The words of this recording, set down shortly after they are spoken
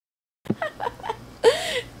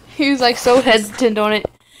He was like so hesitant on it.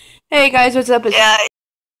 Hey guys, what's up? It's Yeah.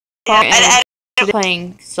 today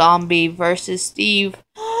playing Zombie versus Steve.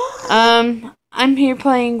 I'm here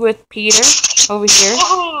playing with Peter over here,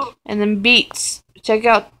 and then Beats. Check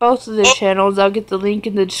out both of their channels. I'll get the link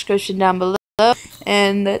in the description down below.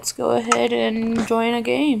 And let's go ahead and join a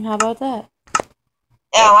game. How about that?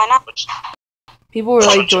 Yeah, why not? People were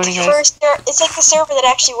like joining us. It's like the server that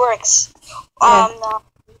actually works. Yeah. No.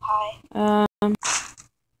 Hi. How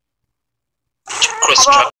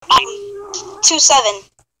about 2-7?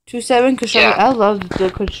 2-7 construction. Yeah. I love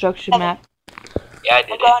the construction map. Yeah, I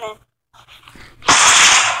did I'm going in.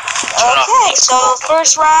 Okay, so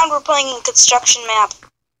first round we're playing a construction map.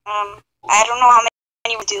 I don't know how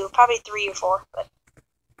many we do. Probably 3 or 4, but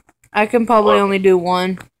I can probably only do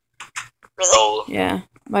one. really? Yeah,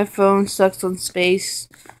 my phone sucks on space.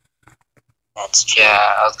 That's true.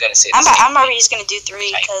 Yeah, I was gonna say. I'm already just gonna do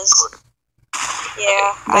 3 because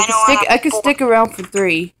I could stick around for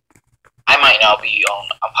 3. I might not be on.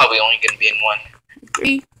 I'm probably only gonna be in 1.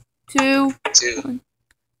 3, 2, 2.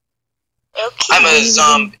 Okay. I'm a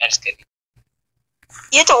zombie. I'm just kidding.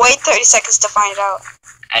 You have to wait 30 seconds to find it out.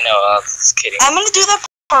 I know. I was just kidding. I'm gonna do the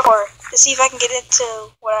parkour to see if I can get into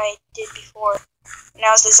what I did before. And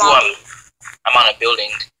that was the zombie. I'm on a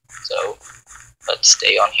building, so let's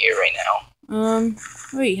stay on here right now.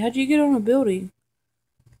 Wait, how'd you get on a building?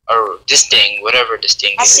 Or this thing, whatever this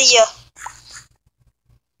thing is. I see ya.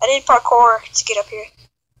 I did parkour to get up here.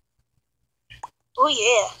 Oh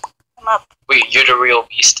yeah, I'm up. Wait, you're the real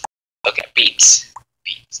beast. Okay, Beats.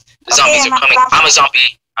 The Okay, zombies are coming. I'm a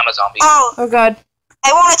zombie. Oh God.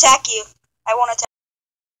 I won't attack you. I won't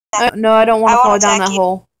attack. No, I don't want to fall down that you.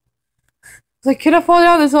 hole. I was like, can I fall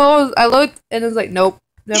down this hole? I looked, and it was like, nope.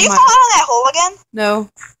 Did you fall down that hole again? No.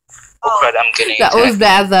 Oh crap, I'm getting That attacked. was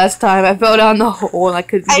bad last time. I fell down the hole and I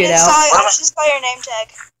couldn't get out. I just saw your name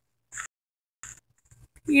tag.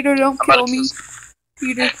 Peter, don't kill me.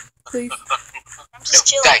 Peter, please. I'm just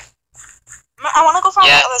chilling. Die. I want to go find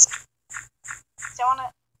Yeah. others. I want to.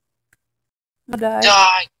 I'll die.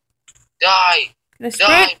 Die. Die. Can I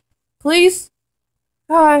sprint? Please?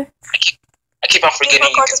 Hi. I keep on forgetting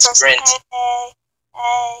you can sprint.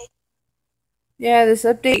 Hey. Yeah, this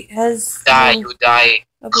update has... Die, you die.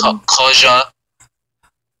 Koja.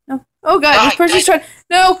 No. Oh god, Die, this person's die. trying...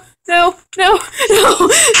 No!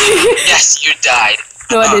 Yes, you died.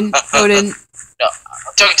 No, I didn't. No, I didn't. No,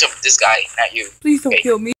 I'm talking to this guy, not you. Please don't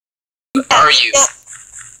kill me. Where are you? Yeah.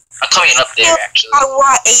 I'm coming up there, actually. I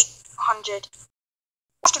want 800.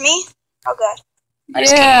 After me? Oh god. I'm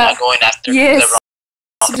just kidding, Yeah. I'm going after Yes.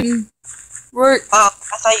 the It didn't work. Oh,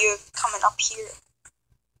 I thought you were coming up here.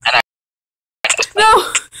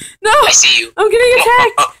 No! No! I see you. I'm getting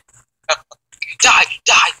attacked!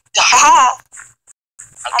 Die! Aha!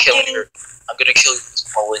 I'm killing her. I'm gonna kill you,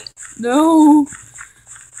 Owen. No!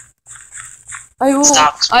 I will.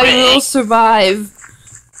 Stop I will spraying. survive.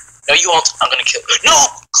 No, you won't. I'm gonna kill. No!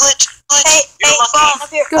 Glitch! Hey, You're lucky. Vaughn, up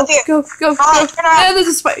here, Go, up here. go. Turn around. Yeah, there's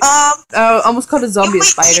a spider. Almost called a zombie a wait,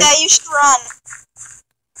 spider. Yeah, you should run.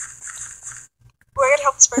 We're gonna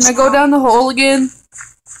help this Can person I go out. down the hole again?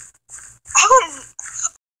 I wouldn't.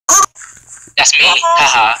 That's me.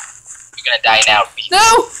 Haha. You're gonna die now, Beats.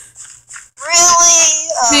 No!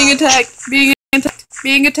 Really? Being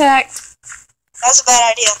attacked. That was a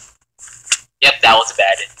bad idea. Yep, that was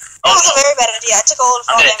bad. That Oh was no. a very bad idea. I took a hold of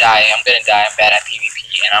I'm gonna him. die. I'm bad at PvP,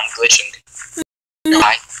 and I'm glitching.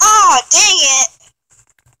 Die. Oh, dang it.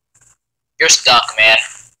 You're stuck, man.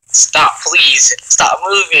 Stop, please. Stop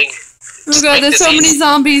moving. Oh god, there's so many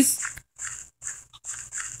zombies.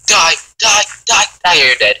 Die.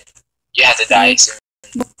 You're dead. You have to die soon.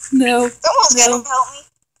 No. Someone's gonna help me.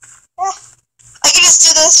 I can just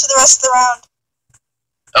do this for the rest of the round.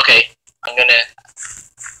 Okay, I'm gonna...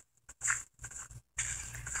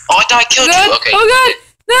 Oh, I thought I killed you. Okay. Oh god!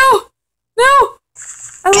 No!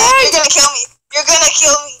 I You're lied! gonna kill me. You're gonna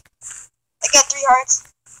kill me. I got 3 hearts.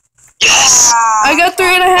 Yes! I got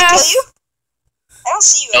 3.5. I kill you? I don't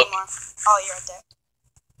see you Nope. anymore. Oh, you're right there.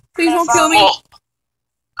 Please don't kill me. Oh,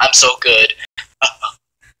 I'm so good.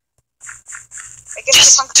 I guess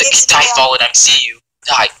Yes, it's die, Fallen. I see you.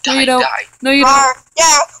 Die. No, you don't. Die. No, you don't.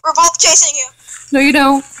 Yeah, we're both chasing you. No, you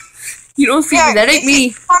don't. You don't see me. That ain't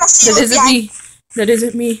me. Wanna see That you? isn't me. That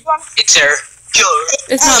isn't me. It's her. Kill her.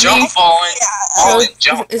 It's not Jump, me. Fallen. Fallen,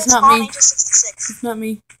 jump. It's not me. 66. It's not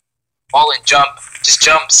me. Fallen, jump. Just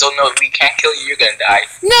jump so no, we can't kill you. You're gonna die.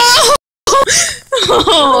 No!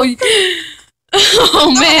 Oh,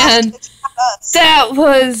 oh man. That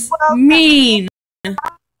was mean. I'll see you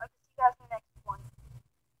guys in the next one.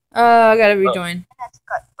 I gotta rejoin. And that's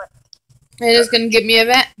cut, but It is gonna get me an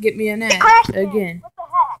ad again. What the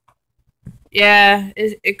heck? Yeah,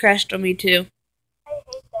 it crashed on me too. I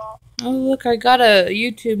hate that. Oh look, I got a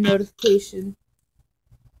YouTube notification.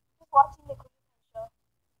 Just watching the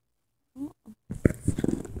show.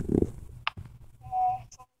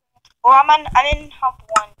 Well, I'm in hub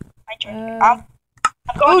 1. I joined. I'm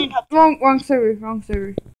going in hub 3. Wrong server. I'm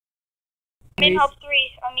in hub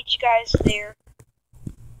 3. I'll meet you guys there.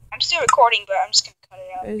 I'm still recording, but I'm just gonna cut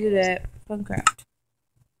it out. Where's it at? Funcraft.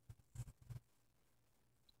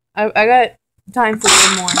 I got time for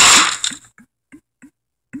one more.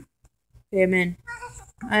 Okay, I'm in.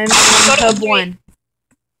 I'm in hub 1.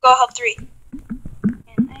 Go hub 3.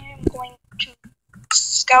 And I am going to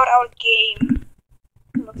scout out a game.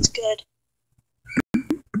 It looks good.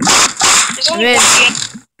 There's only one game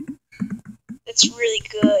that's really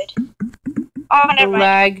good. Oh, The never mind.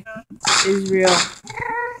 lag is real.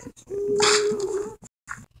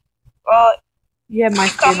 Well, You have my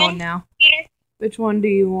skin on now. Peter? Which one do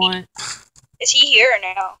you want? Is he here or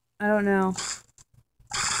no? I don't know.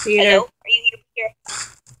 Peter. Hello? Are you here?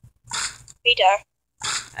 Peter?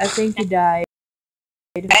 I think he died.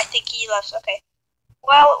 I think he left. Okay.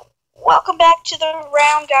 Well, welcome back to the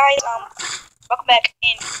round, guys. Welcome back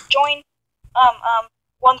and join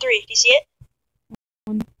 1-3. Do you see it?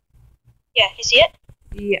 Yeah, you see it?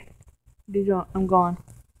 Yeah. I'm gone.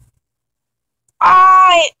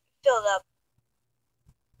 I filled up.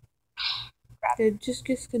 Crap. Did it just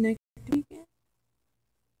disconnect me again?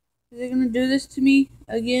 Is it gonna do this to me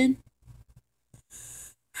again?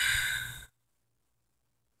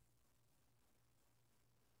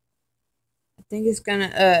 I think it's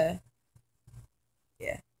gonna,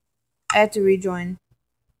 yeah. I have to rejoin.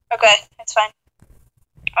 Okay, that's fine.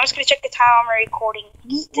 I'm just gonna check the time I'm recording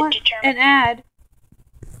to determine. An ad.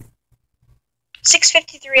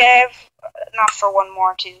 6:53. I have enough for one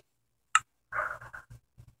more too.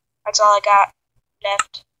 That's all I got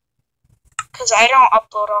left. Cause I don't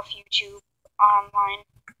upload off YouTube online.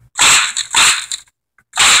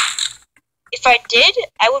 If I did,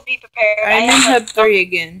 I would be prepared. I'm in hub 3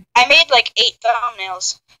 again. I made like 8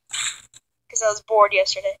 thumbnails. Cause I was bored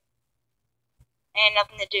yesterday. I had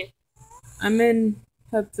nothing to do. I'm in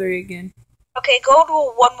hub 3 again. Okay, go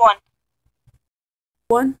to 1-1.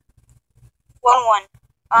 1?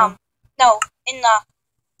 1-1. No, in the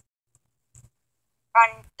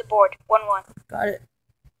on the board. 1-1. Got it.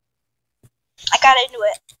 I got into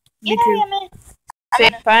it. Me too. I'm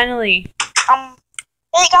in. Finally.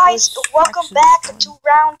 Hey guys, welcome back to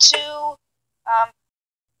round 2.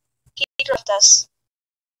 He left us.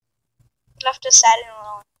 He left us sad and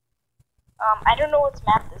alone. I don't know what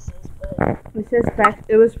map this is, but It says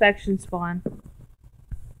it was faction spawn.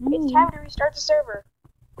 it's time to restart the server.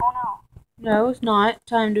 Oh no. No, it's not.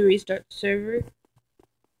 Time to restart the server.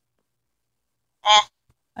 I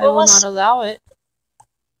What will was- not allow it.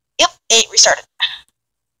 Yep, it restarted.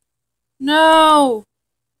 No!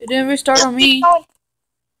 It didn't restart on me.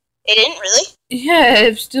 It didn't really. Yeah,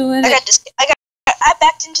 it's still in it. I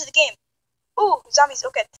backed into the game. Ooh, zombies.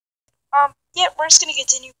 Okay. Yeah, we're just gonna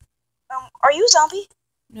continue. Are you a zombie?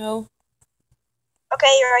 No.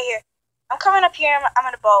 Okay, you're right here. I'm coming up here. I'm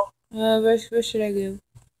in a bow. Where should I go?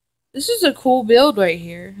 This is a cool build right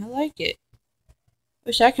here. I like it.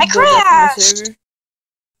 Wish I could build that for my server.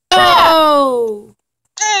 No!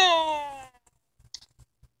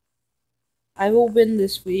 I will win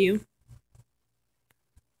this for you.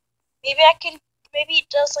 Maybe it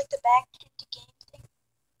does like the back into game thing.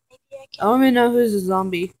 Maybe I I can. don't even know who's a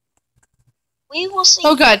zombie. We will see.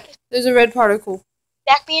 Oh god, there's a red particle.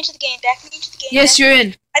 Back me into the game. Back me into the game. Yes, you're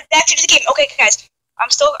in. I backed into the game. Okay, guys. I'm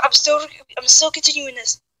still continuing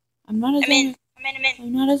this. I'm not a zombie. I'm in.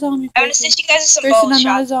 I'm not a zombie. I'm gonna stitch you guys with some I'm bonus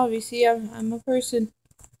not a shots. zombie. See, I'm a person.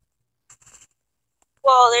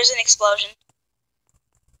 Whoa, there's an explosion.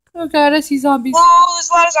 Oh god, I see zombies. Whoa, there's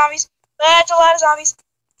a lot of zombies. That's a lot of zombies.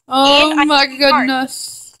 Oh And my I need heart.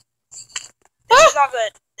 goodness. This is not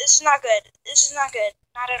good. This is not good. This is not good.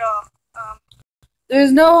 Not at all.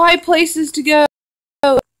 There's no high places to go.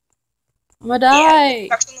 I'm gonna die. Yeah,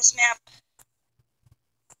 sucks on this map.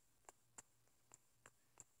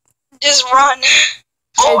 Just run.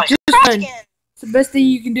 Oh my Just God, run. again. The best thing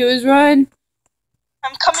you can do is run.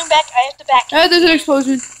 I'm coming back. I have to back. Oh, there's an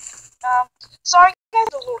explosion. Sorry guys,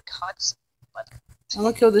 the little cuts. But I'm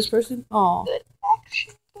gonna kill this person. Aw, good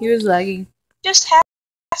action. he was lagging. Just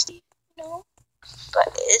hasty, you know. But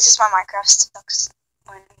it's just my Minecraft sucks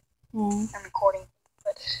when Oh, I'm recording.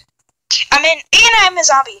 But I'm in, and I'm a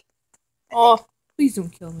zombie. oh, please don't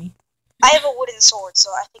kill me. I have a wooden sword, so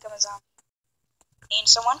I think I'm a zombie. And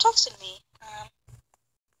someone texted me.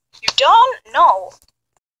 You don't know.